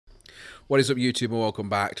What is up, YouTube, and welcome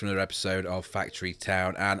back to another episode of Factory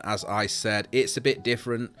Town. And as I said, it's a bit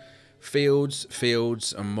different. Fields,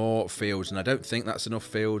 fields, and more fields. And I don't think that's enough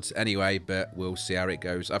fields anyway, but we'll see how it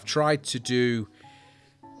goes. I've tried to do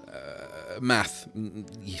math.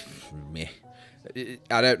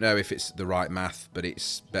 I don't know if it's the right math, but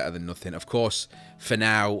it's better than nothing. Of course, for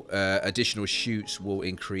now, additional shoots will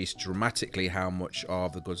increase dramatically how much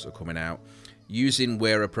of the goods are coming out, using,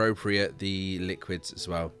 where appropriate, the liquids as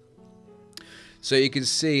well. So you can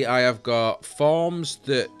see I have got farms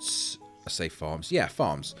that, I say farms, yeah,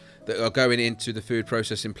 farms, that are going into the food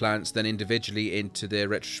processing plants, then individually into their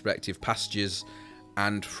retrospective pastures,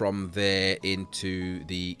 and from there into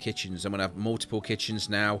the kitchens. I'm going to have multiple kitchens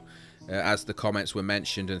now, as the comments were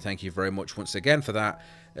mentioned, and thank you very much once again for that.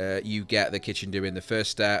 You get the kitchen doing the first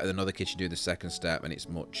step and another kitchen doing the second step, and it's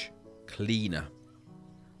much cleaner.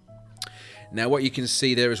 Now, what you can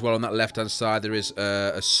see there as well on that left-hand side, there is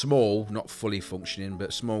a small, not fully functioning,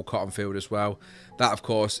 but small cotton field as well. That, of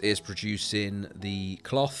course, is producing the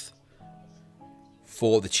cloth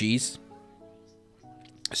for the cheese.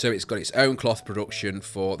 So it's got its own cloth production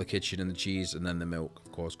for the kitchen and the cheese, and then the milk,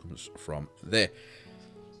 of course, comes from there.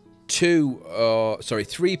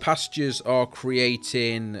 Three pastures are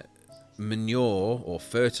creating manure, or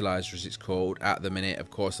fertilizer as it's called, at the minute. Of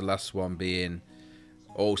course, the last one being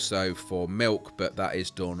also for milk, but that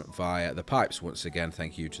is done via the pipes. Once again,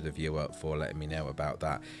 thank you to the viewer for letting me know about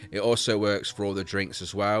that. It also works for all the drinks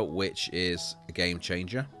as well, which is a game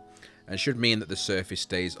changer and should mean that the surface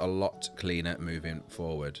stays a lot cleaner moving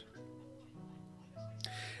forward.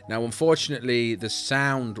 Now, unfortunately, the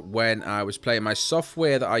sound when I was playing, my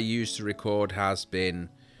software that I use to record has been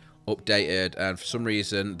updated, and for some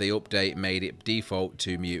reason the update made it default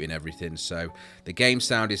to muting everything, so the game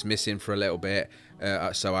sound is missing for a little bit.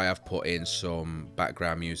 So I have put in some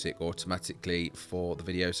background music automatically for the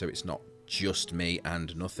video, so it's not just me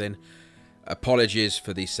and nothing. Apologies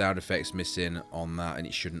for the sound effects missing on that, and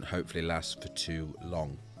it shouldn't hopefully last for too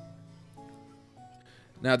long.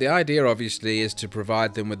 Now, the idea obviously is to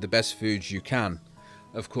provide them with the best foods you can.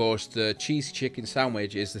 Of course, the cheesy chicken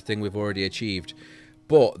sandwich is the thing we've already achieved,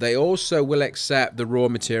 but they also will accept the raw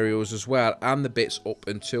materials as well, and the bits up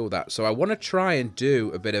until that. So I want to try and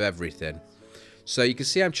do a bit of everything. So you can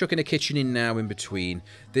see I'm chucking a kitchen in now in between.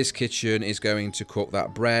 This kitchen is going to cook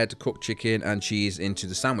that bread, cooked chicken and cheese into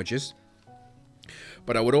the sandwiches.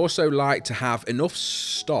 But I would also like to have enough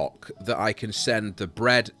stock that I can send the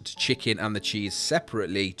bread, chicken and the cheese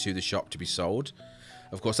separately to the shop to be sold.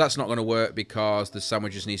 Of course, that's not going to work because the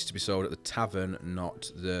sandwiches needs to be sold at the tavern,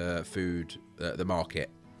 not the the market.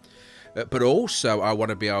 But also, I want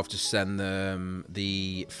to be able to send them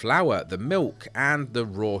the flour, the milk, and the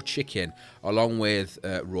raw chicken, along with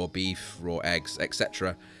raw beef, raw eggs,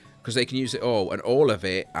 etc. Because they can use it all, and all of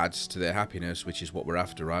it adds to their happiness, which is what we're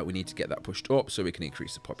after, right? We need to get that pushed up so we can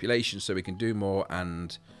increase the population, so we can do more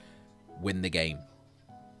and win the game.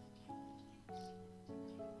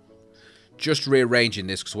 Just rearranging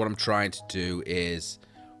this, because what I'm trying to do is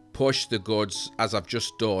push the goods as I've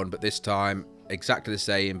just done, but this time exactly the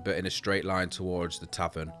same, but in a straight line towards the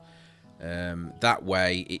tavern. That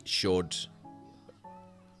way it should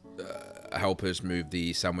help us move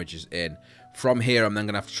the sandwiches in. From here, I'm then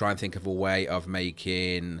going to have to try and think of a way of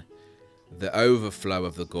making the overflow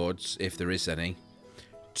of the goods, if there is any,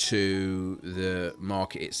 to the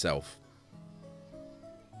market itself.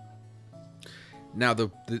 Now, the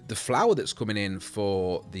flour that's coming in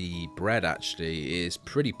for the bread actually is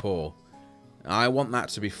pretty poor. I want that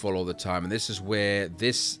to be full all the time, and this is where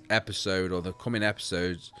this episode, or the coming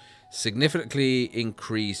episodes, significantly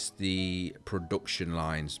increase the production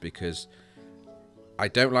lines, because I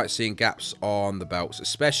don't like seeing gaps on the belts,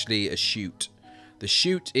 especially a chute. The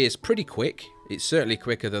chute is pretty quick. It's certainly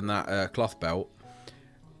quicker than that cloth belt,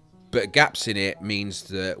 but gaps in it means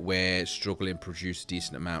that we're struggling to produce a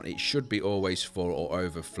decent amount. It should be always full or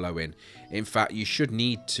overflowing. In fact, you should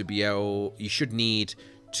need 2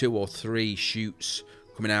 or 3 chutes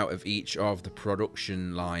coming out of each of the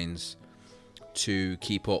production lines to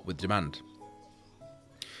keep up with demand.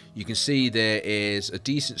 You can see there is a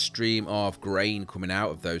decent stream of grain coming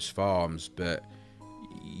out of those farms, but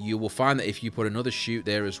you will find that if you put another chute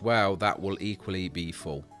there as well, that will equally be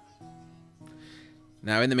full.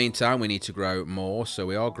 Now, in the meantime, we need to grow more, so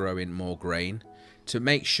we are growing more grain to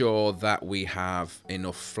make sure that we have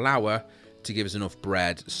enough flour to give us enough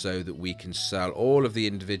bread so that we can sell all of the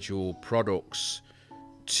individual products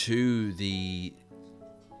to the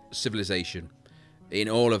civilization in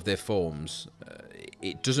all of their forms.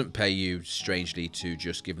 It doesn't pay you, strangely, to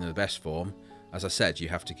just give them the best form. As I said, you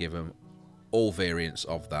have to give them all variants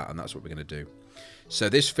of that, and that's what we're going to do. So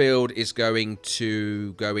this field is going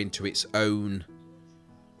to go into its own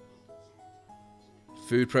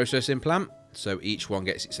food processing plant. So each one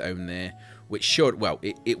gets its own there, which should, well,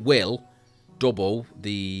 it will double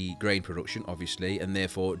the grain production, obviously, and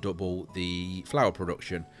therefore double the flour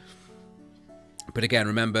production. But again,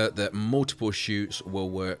 remember that multiple shoots will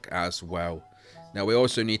work as well. Now, we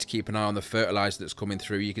also need to keep an eye on the fertilizer that's coming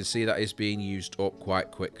through. You can see that is being used up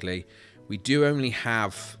quite quickly. We do only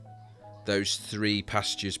have those 3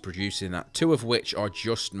 pastures producing that, 2 of which are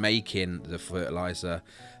just making the fertilizer,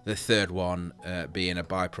 the third one being a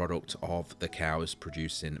byproduct of the cows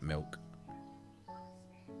producing milk.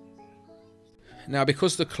 Now,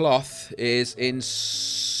 because the cloth is in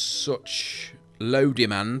such low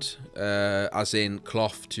demand, as in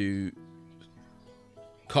cloth to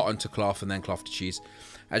cotton to cloth and then cloth to cheese,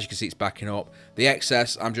 as you can see, it's backing up. The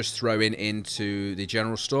excess I'm just throwing into the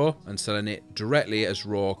general store and selling it directly as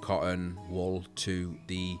raw cotton wool to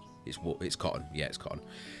the it's cotton, yeah, it's cotton,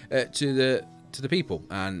 to the people,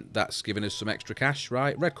 and that's giving us some extra cash,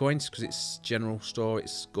 right? Red coins, because it's general store,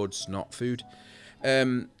 it's goods, not food.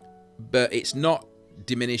 But it's not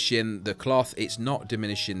diminishing the cloth, it's not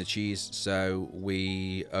diminishing the cheese, so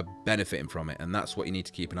we are benefiting from it, and that's what you need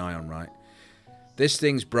to keep an eye on, right? This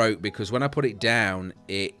thing's broke because when I put it down,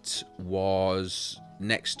 it was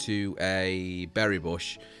next to a berry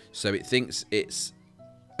bush, so it thinks it's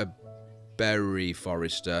a berry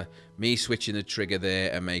forester. Me switching the trigger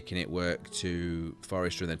there and making it work to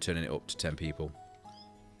forester and then turning it up to 10 people.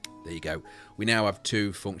 There you go. We now have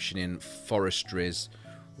 2 functioning forestries,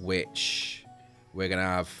 which we're going to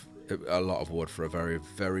have a lot of wood for a very,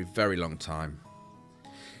 very, very long time.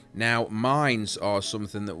 Now, mines are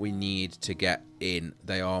something that we need to get in.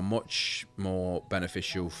 They are much more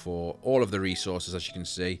beneficial for all of the resources, as you can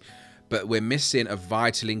see, but we're missing a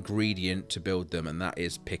vital ingredient to build them, and that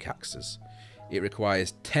is pickaxes. It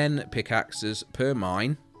requires 10 pickaxes per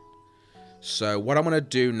mine. So what I'm going to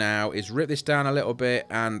do now is rip this down a little bit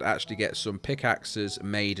and actually get some pickaxes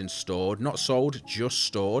made and stored. Not sold, just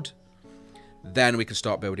stored. Then we can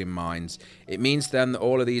start building mines. It means then that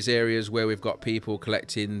all of these areas where we've got people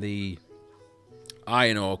collecting the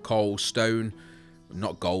iron ore, coal, stone,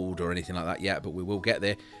 not gold or anything like that yet, but we will get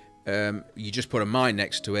there. You just put a mine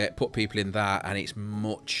next to it, put people in that, and it's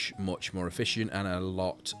much, much more efficient and a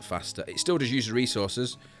lot faster. It still does use the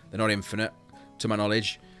resources. They're not infinite, to my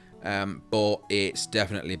knowledge, but it's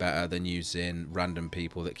definitely better than using random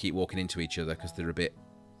people that keep walking into each other, because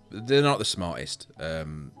they're not the smartest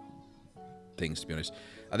things, to be honest.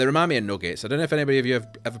 They remind me of nuggets. I don't know if anybody of you have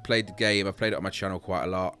ever played the game. I've played it on my channel quite a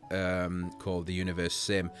lot, called the Universe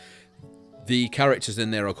Sim. The characters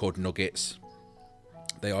in there are called nuggets.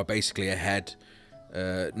 They are basically a head,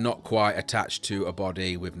 not quite attached to a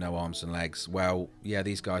body, with no arms and legs. Well, yeah,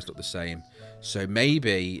 these guys look the same. So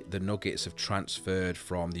maybe the nuggets have transferred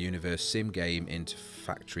from the Universe Sim game into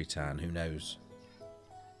Factory Town. Who knows?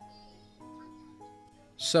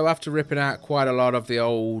 So after ripping out quite a lot of the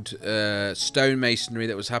old stone masonry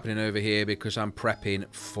that was happening over here, because I'm prepping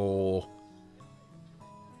for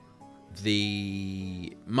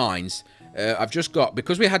the mines, I've just got,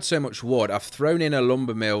 because we had so much wood, I've thrown in a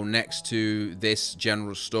lumber mill next to this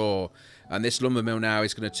general store, and this lumber mill now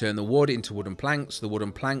is going to turn the wood into wooden planks. The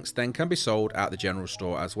wooden planks then can be sold at the general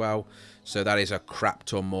store as well. So that is a crap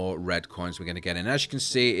ton more red coins we're going to get in. As you can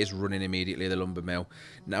see, it is running immediately, the lumber mill.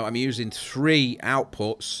 Now I'm using 3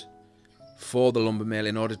 outputs for the lumber mill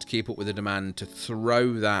in order to keep up with the demand, to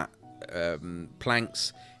throw that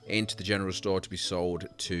planks into the general store to be sold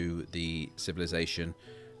to the civilization,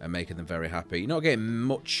 and making them very happy. You're not getting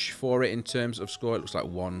much for it in terms of score. It looks like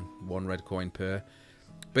one red coin per,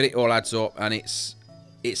 but it all adds up, and it's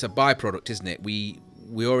a byproduct, isn't it? We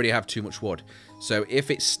already have too much wood, so if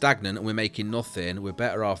it's stagnant and we're making nothing, we're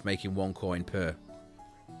better off making 1 coin per,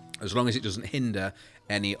 as long as it doesn't hinder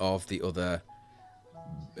any of the other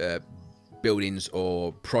buildings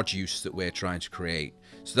or produce that we're trying to create.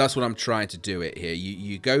 So that's what I'm trying to do it here.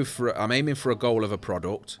 You go for, I'm aiming for a goal of a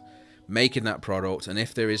product, making that product, and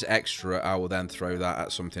if there is extra, I will then throw that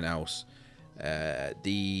at something else. I'm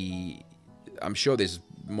sure there's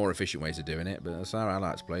more efficient ways of doing it, but that's how I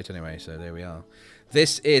like to play it anyway, so there we are.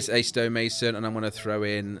 This is a stonemason, and I'm going to throw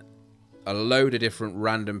in a load of different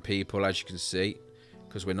random people, as you can see,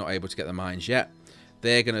 because we're not able to get the mines yet.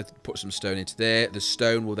 They're going to put some stone into there. The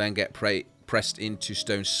stone will then get pressed into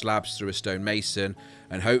stone slabs through a stonemason,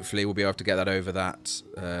 and hopefully we'll be able to get that over that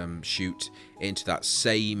chute into that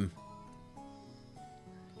same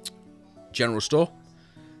general store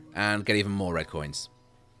and get even more red coins,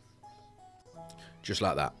 just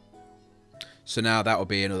like that. So now that will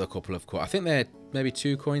be another couple of coins. I think they're maybe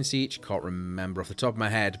 2 coins each. Can't remember off the top of my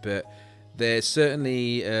head, but there's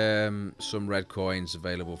certainly some red coins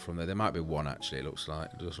available from there. There might be 1 actually. It looks like,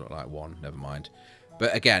 it does look like 1. Never mind.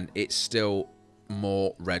 But again, it's still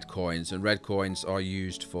more red coins, and red coins are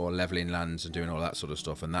used for leveling lands and doing all that sort of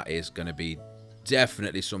stuff. And that is going to be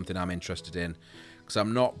definitely something I'm interested in, because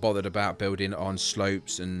I'm not bothered about building on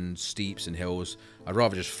slopes and steeps and hills. I'd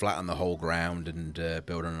rather just flatten the whole ground and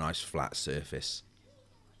build on a nice flat surface.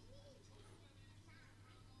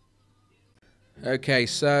 Okay,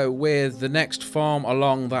 so with the next farm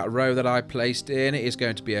along that row that I placed in, it is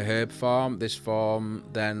going to be a herb farm. This farm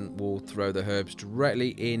then will throw the herbs directly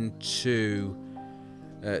into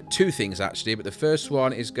 2 things actually, but the first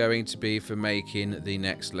one is going to be for making the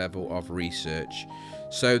next level of research.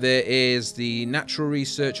 So there is the natural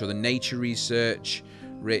research, or the nature research,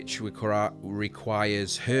 which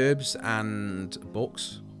requires herbs and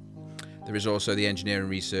books. There is also the engineering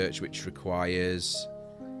research, which requires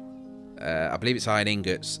I believe it's iron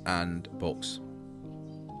ingots and books.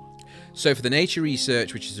 So for the nature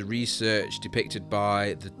research, which is the research depicted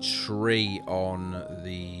by the tree on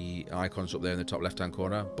the icons up there in the top left hand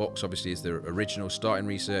corner, books obviously is the original starting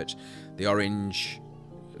research. The orange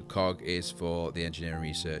cog is for the engineering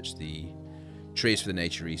research, the tree is for the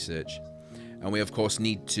nature research, and we of course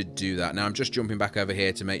need to do that. Now I'm just jumping back over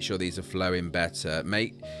here to make sure these are flowing better.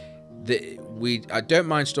 I don't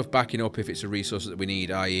mind stuff backing up if it's a resource that we need,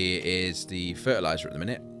 i.e. is the fertilizer at the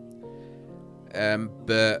minute.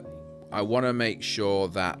 But I want to make sure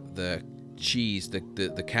that the cheese,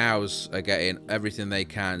 the cows are getting everything they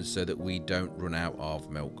can so that we don't run out of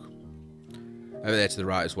milk. Over there to the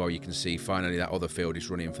right as well, you can see finally that other field is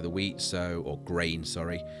running for the wheat, or grain,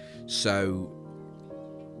 sorry. So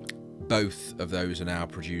both of those are now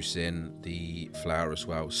producing the flour as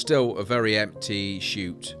well. Still a very empty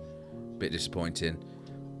chute. Bit disappointing,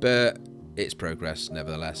 but it's progress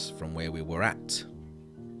nevertheless from where we were at.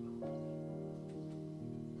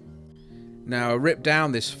 Now I ripped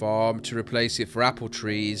down this farm to replace it for apple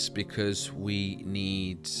trees because we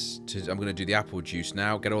need to, I'm going to do the apple juice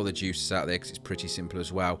now, get all the juices out there because it's pretty simple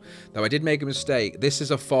as well. Though I did make a mistake. This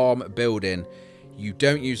is a farm building. You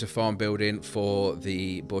don't use a farm building for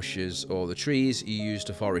the bushes or the trees, you use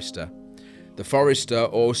the forester. The forester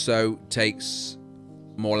also takes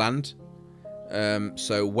more land.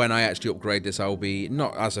 So when I actually upgrade this, I'll be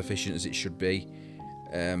not as efficient as it should be,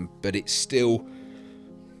 but it's still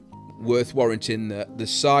worth warranting that the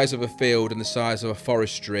size of a field and the size of a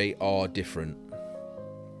forestry are different.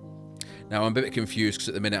 Now I'm a bit confused because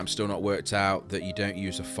at the minute I'm still not worked out that you don't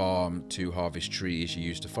use a farm to harvest trees, you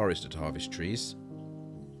use the forester to harvest trees.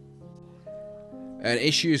 And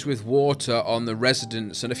issues with water on the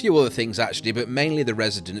residents and a few other things actually, but mainly the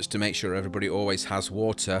residents, to make sure everybody always has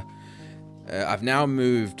water. I've now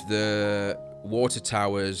moved the water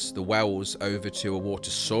towers, the wells, over to a water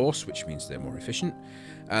source, which means they're more efficient.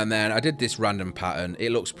 And then I did this random pattern.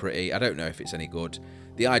 It looks pretty. I don't know if it's any good.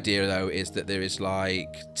 The idea, though, is that there is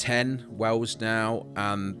like 10 wells now,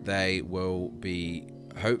 and they will be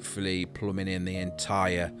hopefully plumbing in the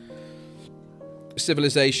entire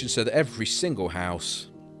civilization so that every single house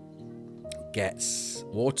gets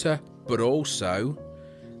water, but also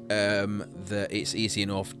that it's easy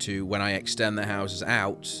enough to, when I extend the houses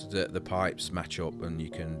out, that the pipes match up and you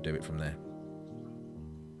can do it from there.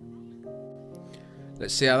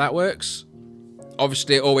 Let's see how that works.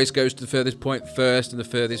 Obviously it always goes to the furthest point first and the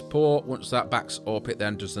furthest port. Once that backs up, it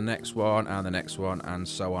then does the next one and the next one, and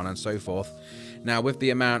so on and so forth. Now with the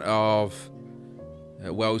amount of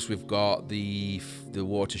wells we've got, the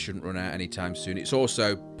water shouldn't run out anytime soon. It's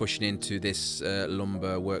also pushing into this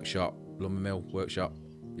lumber mill workshop,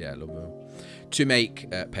 to make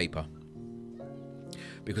paper,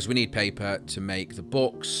 because we need paper to make the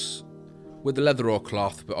books with the leather or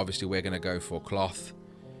cloth, but obviously we're going to go for cloth,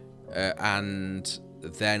 and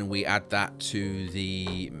then we add that to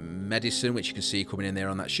the medicine, which you can see coming in there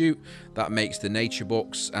on that chute. That makes the nature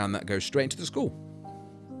books, and that goes straight into the school.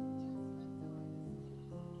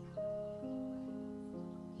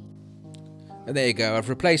 And there you go. I've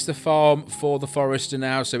replaced the farm for the forester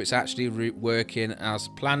now, so it's actually working as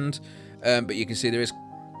planned. But you can see there is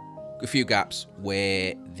a few gaps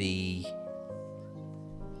where the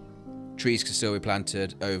trees can still be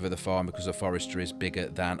planted over the farm because the forestry is bigger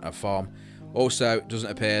than a farm. Also, it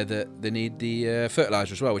doesn't appear that they need the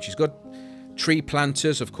fertilizer as well, which is good. Tree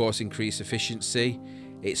planters, of course, increase efficiency.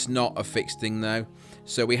 It's not a fixed thing though.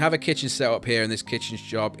 So we have a kitchen set up here, and this kitchen's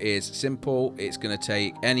job is simple. It's going to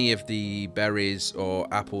take any of the berries or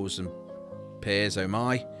apples and pears, oh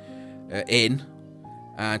my, in,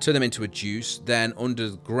 and turn them into a juice. Then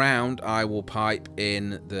underground I will pipe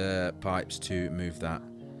in the pipes to move that.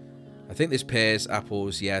 I think there's pears,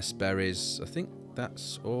 apples, yes, berries. I think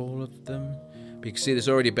that's all of them. But you can see there's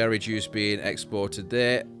already berry juice being exported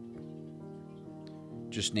there.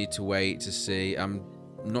 Just need to wait to see. I'm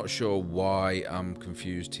not sure why I'm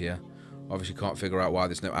confused here. Obviously can't figure out why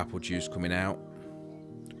there's no apple juice coming out.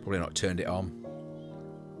 Probably not turned it on.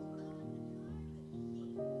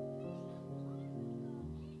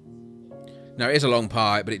 Now, it is a long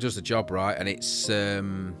pipe, but it does the job right, and it's, how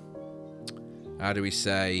do we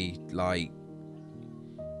say, like,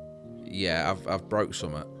 yeah, I've broke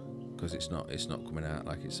something, because it's not coming out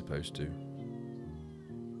like it's supposed to.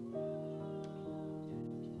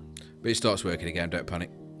 But it starts working again, don't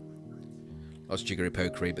panic. Lots of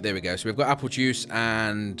jiggery-pokery, but there we go. So we've got apple juice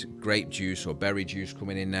and grape juice or berry juice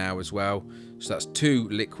coming in now as well. So that's 2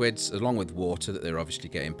 liquids, along with water that they're obviously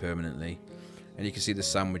getting permanently. And you can see the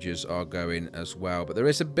sandwiches are going as well. But there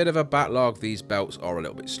is a bit of a backlog. These belts are a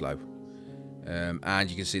little bit slow. And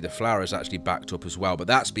you can see the flour is actually backed up as well. But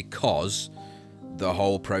that's because the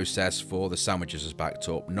whole process for the sandwiches is backed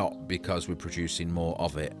up, not because we're producing more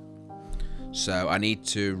of it. So I need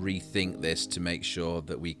to rethink this to make sure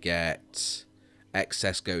that we get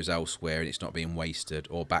excess goes elsewhere and it's not being wasted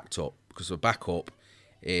or backed up. Because the backup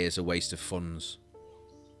is a waste of funds.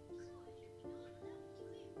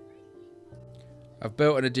 I've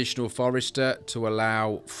built an additional forester to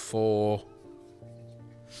allow for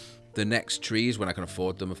the next trees, when I can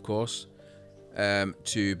afford them, of course,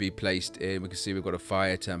 to be placed in. We can see we've got a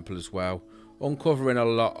fire temple as well, uncovering a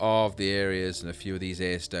lot of the areas and a few of these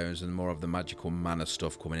air stones and more of the magical mana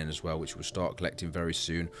stuff coming in as well, which we'll start collecting very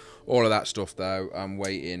soon. All of that stuff, though, I'm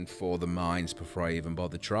waiting for the mines before I even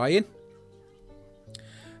bother trying.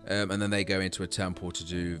 And then they go into a temple to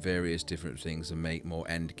do various different things and make more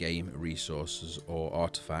end game resources or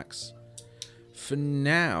artifacts. For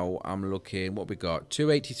now, I'm looking, what we got?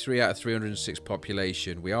 283 out of 306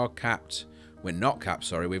 population. We are capped. We're not capped,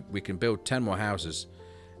 sorry. We can build 10 more houses.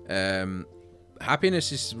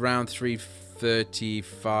 Happiness is around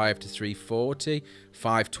 335 to 340.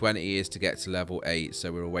 520 is to get to level 8,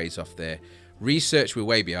 so we're a ways off there. Research, we're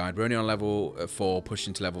way behind. We're only on level 4,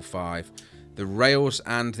 pushing to level 5. The rails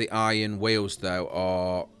and the iron wheels, though,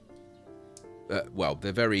 are, well,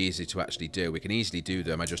 they're very easy to actually do. We can easily do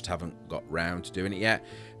them. I just haven't got round to doing it yet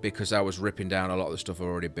because I was ripping down a lot of the stuff I've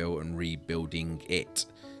already built and rebuilding it.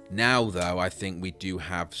 Now, though, I think we do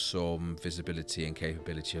have some visibility and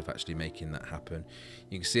capability of actually making that happen.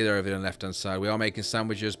 You can see there over on the left-hand side, we are making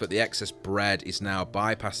sandwiches, but the excess bread is now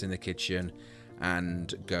bypassing the kitchen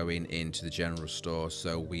and going into the general store,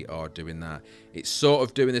 so we are doing that. It's sort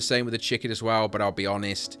of doing the same with the chicken as well, but I'll be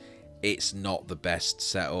honest, it's not the best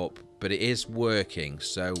setup, but it is working.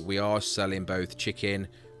 So we are selling both chicken,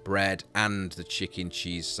 bread, and the chicken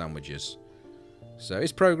cheese sandwiches. So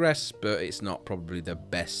it's progress, but it's not probably the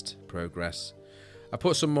best progress. I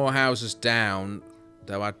put some more houses down,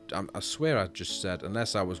 though I swear I just said,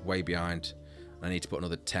 unless I was way behind, I need to put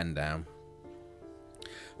another 10 down.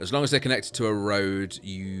 As long as they're connected to a road,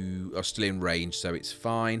 you are still in range, so it's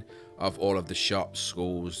fine. Of all of the shops,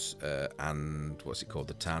 schools, and what's it called,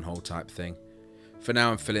 the town hall type thing. For now,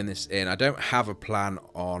 I'm filling this in. I don't have a plan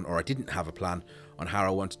on, or I didn't have a plan on how I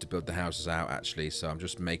wanted to build the houses out, actually. So I'm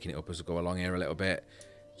just making it up as I go along here a little bit.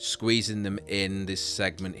 Squeezing them in this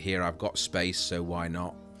segment here. I've got space, so why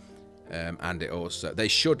not? And it also, they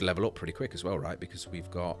should level up pretty quick as well, right? Because we've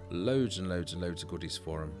got loads and loads and loads of goodies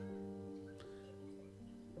for them.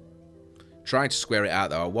 Trying to square it out,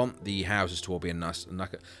 though. I want the houses to all be a nice,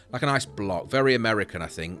 like a nice block. Very American, I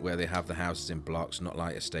think, where they have the houses in blocks, not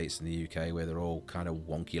like estates in the UK where they're all kind of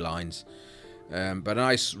wonky lines. But a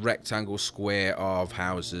nice rectangle square of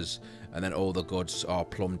houses, and then all the goods are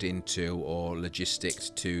plumbed into or logistics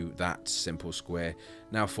to that simple square.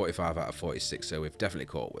 Now 45 out of 46, so we've definitely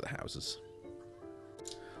caught up with the houses.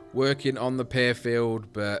 Working on the pear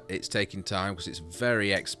field, but it's taking time because it's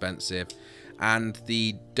very expensive. And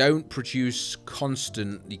the don't produce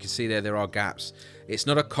constant, you can see there are gaps. It's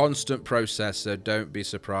not a constant process, so don't be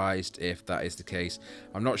surprised if that is the case.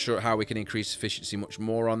 I'm not sure how we can increase efficiency much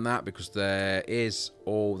more on that because there is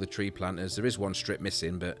all the tree planters. There is one strip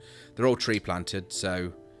missing, but they're all tree planted,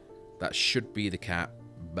 so that should be the cap.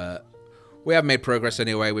 But we have made progress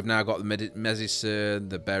anyway. We've now got the medicine,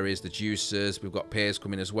 the berries, the juices. We've got pears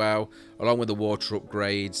coming as well, along with the water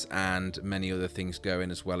upgrades and many other things going,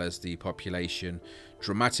 as well as the population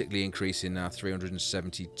dramatically increasing now,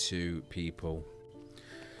 372 people.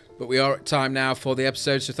 But we are at time now for the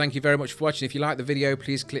episode, so thank you very much for watching. If you like the video,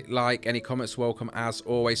 please click like. Any comments welcome as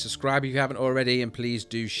always. Subscribe if you haven't already, and please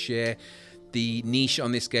do share. The niche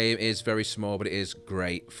on this game is very small, but it is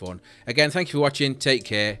great fun. Again, thank you for watching. Take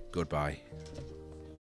care. Goodbye.